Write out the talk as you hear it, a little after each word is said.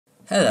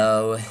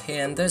Hello,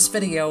 in this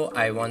video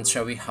I want to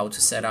show you how to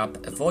set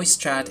up a voice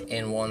chat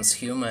in Once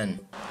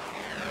Human.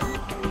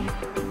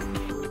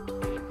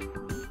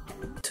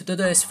 To do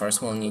this,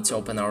 first we'll need to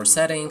open our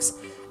settings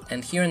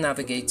and here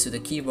navigate to the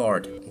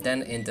keyboard.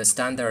 Then in the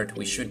standard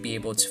we should be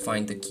able to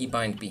find the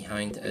keybind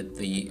behind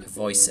the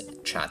voice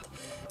chat,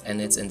 and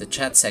it's in the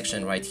chat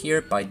section right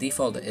here. By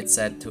default it's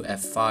set to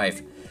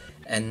F5.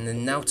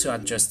 And now to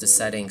adjust the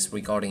settings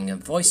regarding a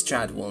voice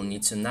chat, we'll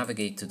need to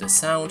navigate to the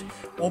sound,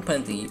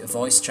 open the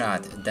voice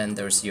chat, then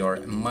there's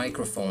your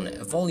microphone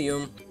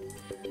volume,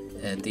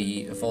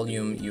 the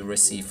volume you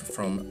receive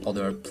from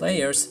other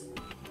players,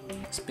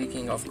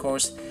 speaking of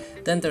course.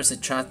 Then there's a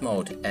chat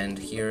mode, and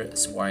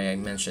here's why I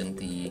mentioned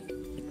the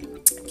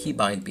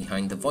keybind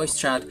behind the voice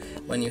chat.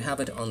 When you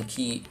have it on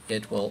key,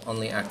 it will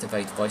only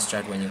activate voice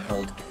chat when you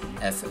hold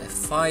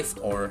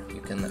F5, or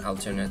you can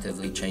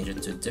alternatively change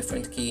it to a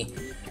different key.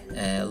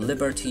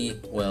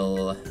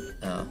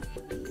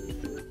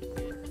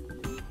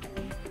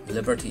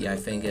 Liberty I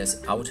think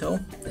is auto,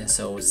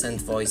 so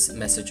send voice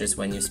messages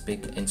when you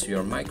speak into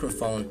your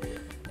microphone.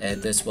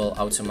 This will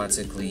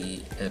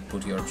automatically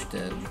put your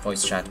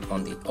voice chat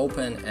on the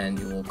open, and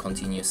you will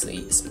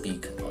continuously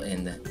speak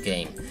in the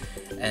game.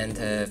 And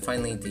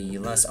finally, the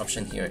last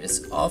option here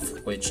is off,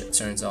 which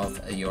turns off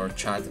your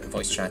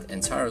voice chat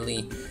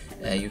entirely.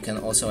 You can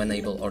also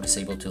enable or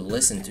disable to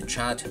listen to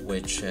chat,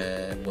 which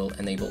will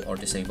enable or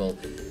disable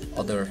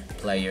other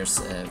players'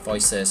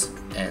 voices.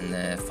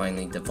 And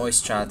finally, the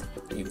voice chat,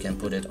 you can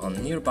put it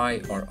on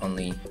nearby or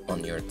only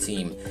on your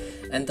team.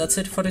 And that's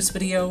it for this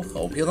video.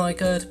 Hope you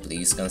like it.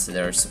 Please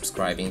consider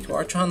subscribing to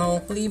our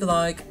channel, leave a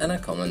like and a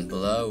comment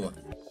below.